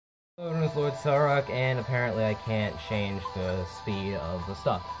It's Lord Sarok, and apparently I can't change the speed of the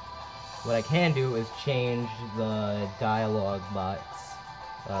stuff. What I can do is change the dialogue box,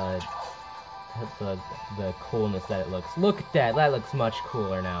 the coolness that it looks. Look at that, that looks much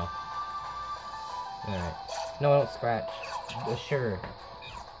cooler now. Alright. No, don't scratch. Sure.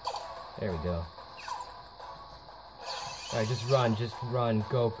 There we go. Alright, just run,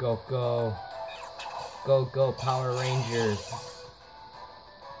 go, go, go. Go, go, Power Rangers.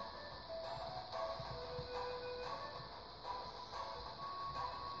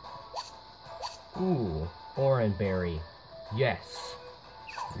 Ooh, Oranberry. Yes.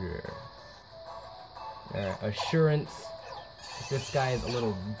 Yeah. Alright, Assurance. This guy is a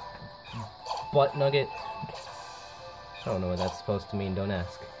little butt nugget. I don't know what that's supposed to mean, don't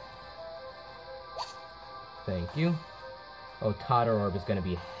ask. Thank you. Oh, Totter Orb is gonna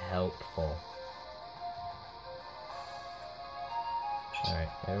be helpful. Alright,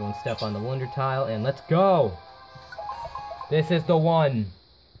 everyone step on the Wonder Tile, and let's go! This is the one!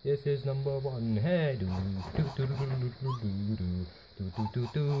 This is number one. Hey,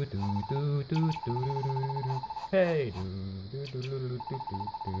 hey,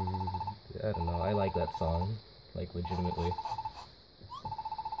 I don't know. I like that song, like legitimately.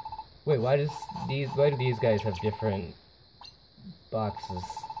 Wait, why do these guys have different boxes?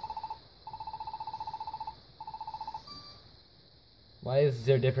 Why is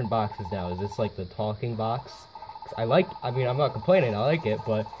there different boxes now? Is this like the talking box? I mean, I'm not complaining, I like it,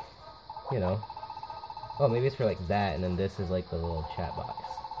 but, you know. Oh, maybe it's for like that, and then this is like the little chat box.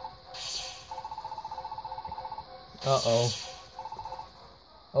 Uh-oh.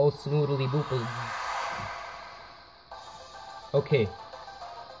 Oh, smootly booply. Okay.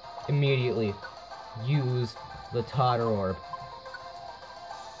 Immediately. Use the Totter Orb.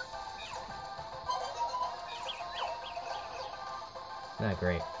 Not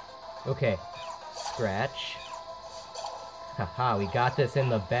great. Okay. Scratch. Haha, we got this in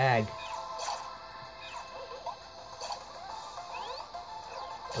the bag.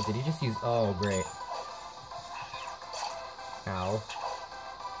 Oh, did he just use... Oh, great. Ow.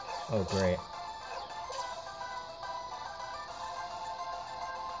 Oh, great.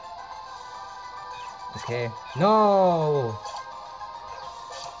 Okay. No!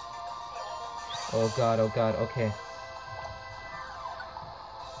 Oh god, okay.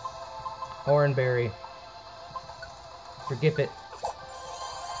 Oranberry. Forgive it.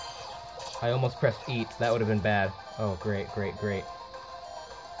 I almost pressed eat. That would have been bad. Oh, great.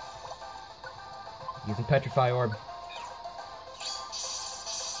 Using Petrify Orb.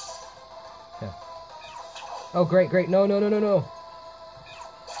 Yeah. Oh, great. No.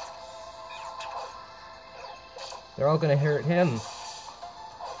 They're all gonna hurt him.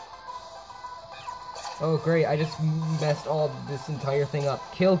 Oh, great. I just messed this entire thing up.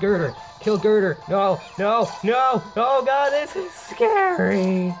 Kill Girder. No. Oh, God, this is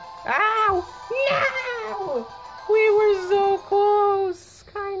scary. Ow. No. We were so close.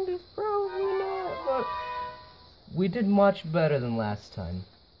 Kind of, probably not, but we did much better than last time.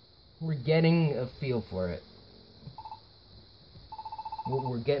 We're getting a feel for it.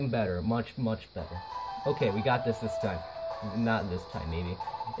 We're getting better. Much better. Okay, we got this time. Not this time, maybe.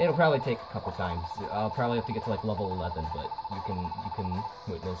 It'll probably take a couple times. I'll probably have to get to like level 11, but you can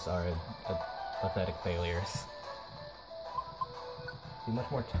witness our pathetic failures. Be much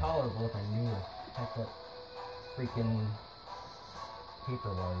more tolerable if I knew what the heck that freaking paper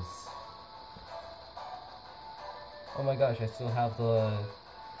was. Oh my gosh, I still have the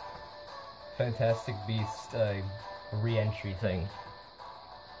Fantastic Beast re-entry thing.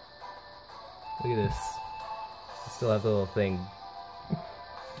 Look at this. I still have the little thing.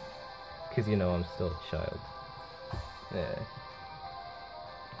 Because, you know, I'm still a child. Yeah.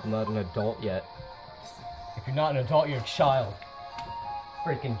 I'm not an adult yet. If you're not an adult, you're a child.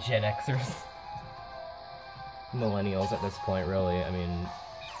 Freaking Gen Xers. Millennials at this point, really. I mean,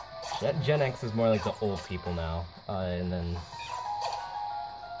 Gen X is more like the old people now. And then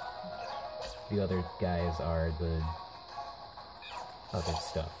the other guys are the other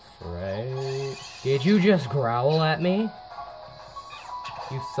stuff, right? Did you just growl at me?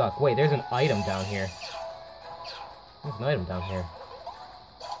 You suck. Wait, there's an item down here. There's an item down here.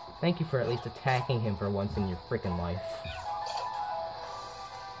 Thank you for at least attacking him for once in your freaking life.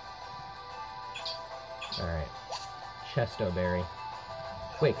 Alright. Chesto Berry.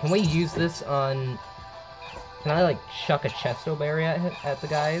 Wait, can we use this on... Can I, like, chuck a Chesto Berry at the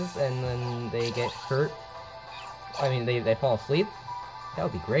guys, and then they get hurt? I mean, they fall asleep? That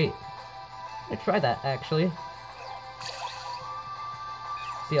would be great. I'm gonna try that, actually.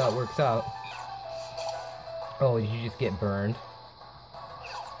 See how it works out. Oh, did you just get burned?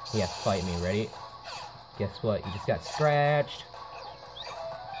 Yeah, fight me, ready? Guess what? You just got scratched.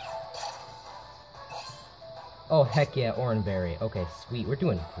 Oh, heck yeah, Oranberry. Okay, sweet. We're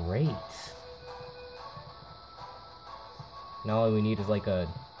doing great. Now all we need is like a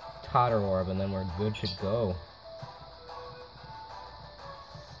Totter Orb, and then we're good to go.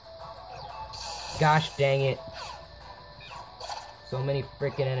 Gosh dang it. So many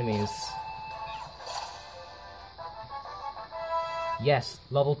freaking enemies. Yes,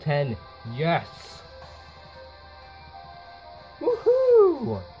 level 10. Yes!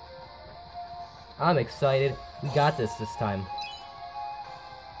 Woohoo! I'm excited. We got this time.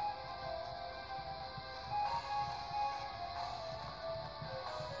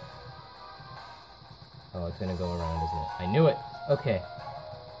 Oh, it's gonna go around, isn't it? I knew it! Okay.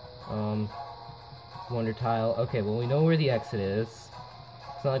 Wonder Tile. Okay, well, we know where the exit is.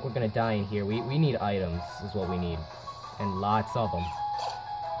 It's not like we're gonna die in here. We need items, is what we need. And lots of them.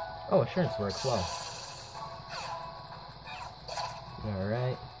 Oh, assurance works well.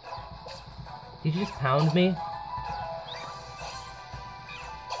 Alright. Did you just pound me?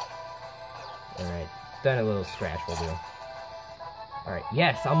 Alright. Then a little scratch will do. Alright.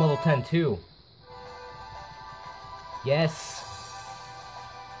 Yes, I'm level 10 too. Yes.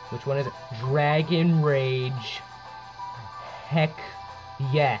 Which one is it? Dragon Rage. Heck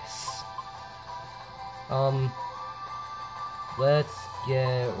yes. Let's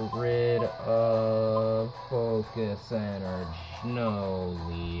get rid of Focus Energy. No,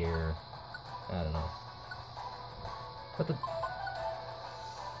 Leer. I don't know. What the...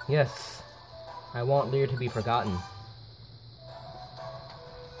 Yes. I want Leer to be forgotten.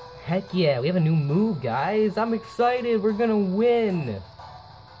 Heck yeah, we have a new move, guys. I'm excited. We're gonna win.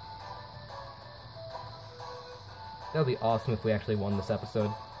 That would be awesome if we actually won this episode.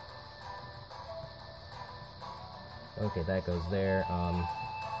 Okay, that goes there.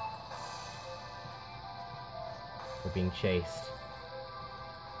 We're being chased.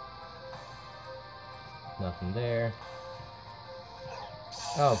 Nothing there.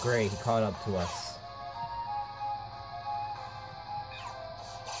 Oh, great, he caught up to us.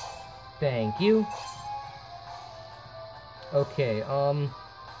 Thank you. Okay,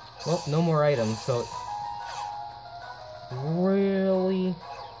 well, no more items, so... Really?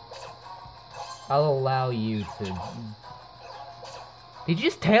 I'll allow you to... Did you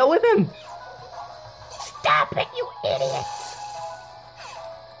just tail whip him? Stop it, you idiot!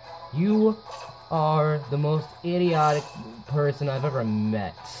 You are the most idiotic person I've ever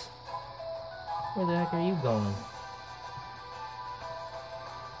met. Where the heck are you going?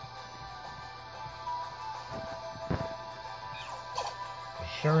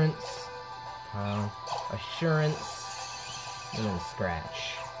 Assurance. Assurance. And then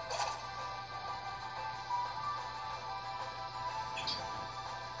scratch.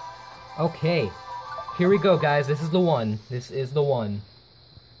 Okay. Here we go, guys. This is the one. This is the one.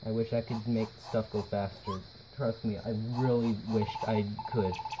 I wish I could make stuff go faster. Trust me, I really wished I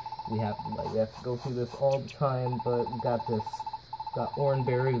could. We have to go through this all the time, but we got this. We got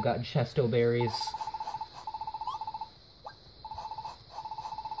Oranberry, we got Chesto Berries.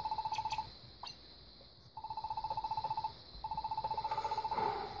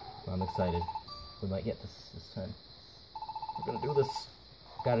 I'm excited. We might get this time. We're gonna do this.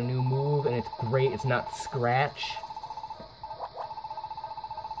 Got a new move, and it's great. It's not scratch.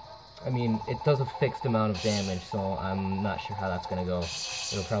 I mean, it does a fixed amount of damage, so I'm not sure how that's gonna go.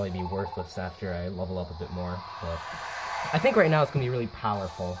 It'll probably be worthless after I level up a bit more, but... I think right now it's gonna be really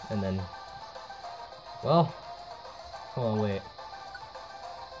powerful, and then... Well... Hold on, wait.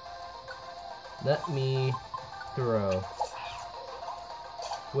 Let me... throw.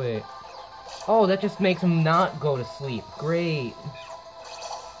 Wait. Oh, that just makes him not go to sleep. Great.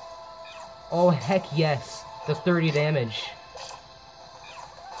 Oh, heck yes. Does 30 damage.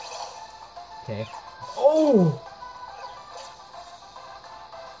 Okay. Oh!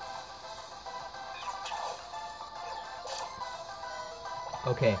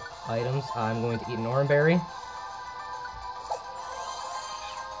 Okay, items. I'm going to eat an Oranberry.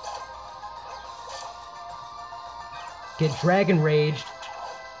 Get Dragon Raged.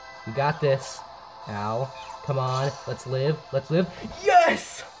 We got this. Ow. Come on. Let's live. Let's live.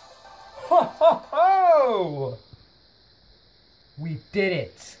 Yes! Ho ho ho! We did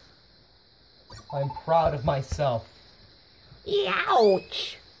it. I'm proud of myself.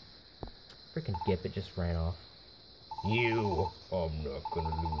 Ouch! Freaking Gippet just ran off. You. I'm not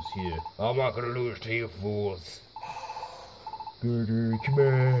gonna lose here. I'm not gonna lose to you fools. Girder, come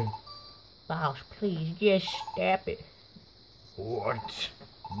on. Boss, please just stop it. What?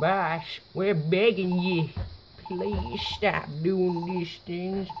 Boss, we're begging you. Please stop doing these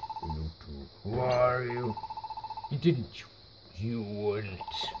things. You two, who are you? You didn't. You wouldn't.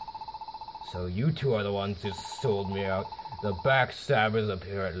 So you two are the ones who sold me out. The backstabbers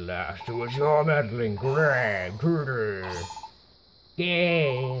appear at last. It was your meddling, Grudder.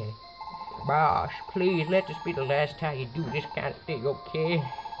 Yeah. Boss, please let this be the last time you do this kind of thing, okay?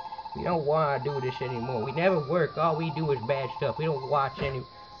 We don't want to do this anymore. We never work. All we do is bad stuff. We don't watch any.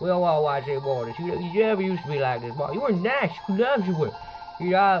 We don't want to watch any more of this. You never used to be like this, boss. You were nice. Who loves you?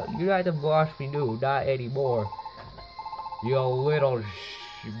 You're not the boss we knew. Not anymore. You little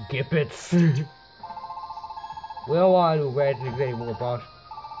gippets. We don't want to do bad things anymore, boss.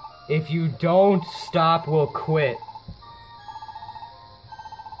 If you don't stop, we'll quit.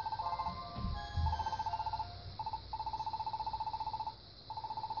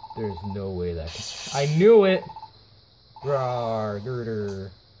 There's no way that I knew it! Rawr, girder.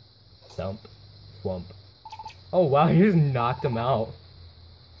 Thump. Thwump. Oh wow, he just knocked him out.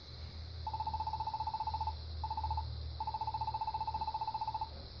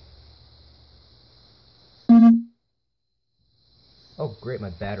 Oh great, my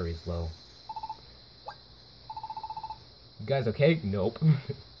battery's low. You guys okay? Nope.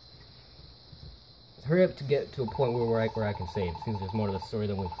 Hurry up to get to a point where I can save. It seems there's more to the story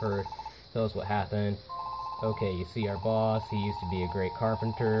than we've heard. Tell us what happened. Okay, you see our boss. He used to be a great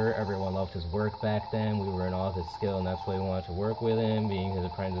carpenter. Everyone loved his work back then. We were in awe of his skill, and that's why we wanted to work with him. Being his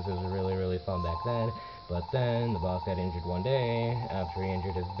apprentices was really, really fun back then. But then, the boss got injured one day. After he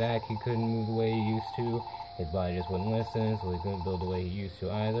injured his back, he couldn't move the way he used to. His body just wouldn't listen, so he couldn't build the way he used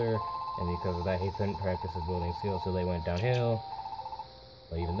to either. And because of that, he couldn't practice his building skills, so they went downhill.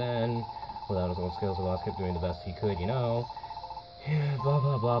 But even then, without his own skills, the boss kept doing the best he could, you know. Blah,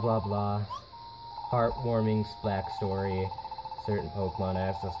 blah, blah, blah, blah. Heartwarming black story. Certain Pokemon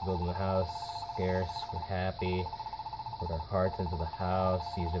asked us to build them a house. Scarce, we're happy. Put our hearts into the house,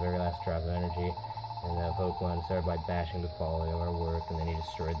 used every last drop of energy. And that Pokemon started by bashing the quality of our work, and then he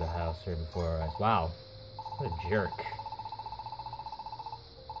destroyed the house right before our eyes. Wow. What a jerk.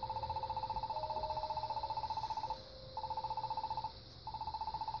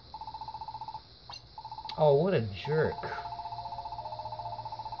 Oh, what a jerk.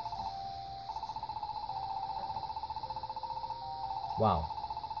 Wow.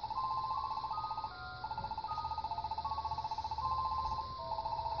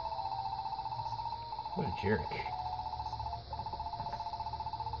 What a jerk.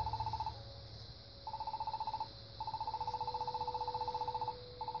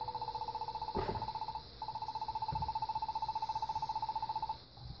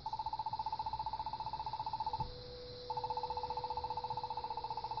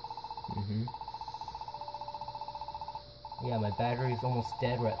 Yeah, my battery's almost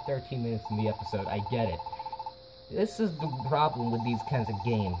dead. We're at 13 minutes in the episode. I get it. This is the problem with these kinds of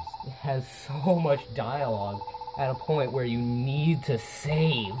games. It has so much dialogue at a point where you need to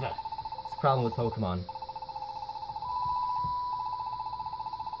save. It's the problem with Pokemon.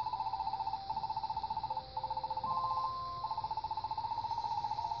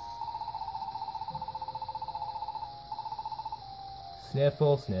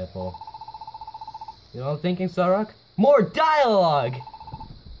 Sniffle, sniffle. You know what I'm thinking, Sarok? More dialogue!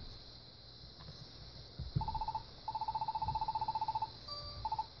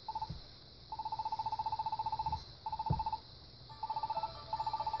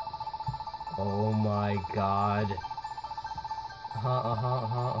 Oh my god.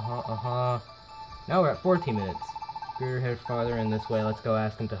 Now we're at 14 minutes. We're head farther in this way. Let's go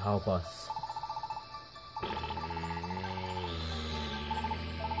ask him to help us.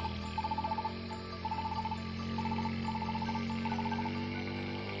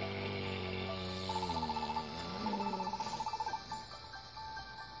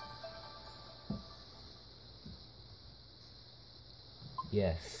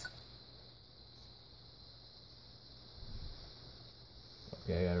 Yes.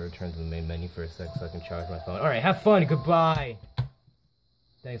 Okay, I gotta return to the main menu for a sec so I can charge my phone. Alright, have fun, goodbye!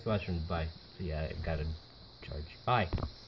 Thanks for watching, bye. Yeah, I gotta charge. Bye.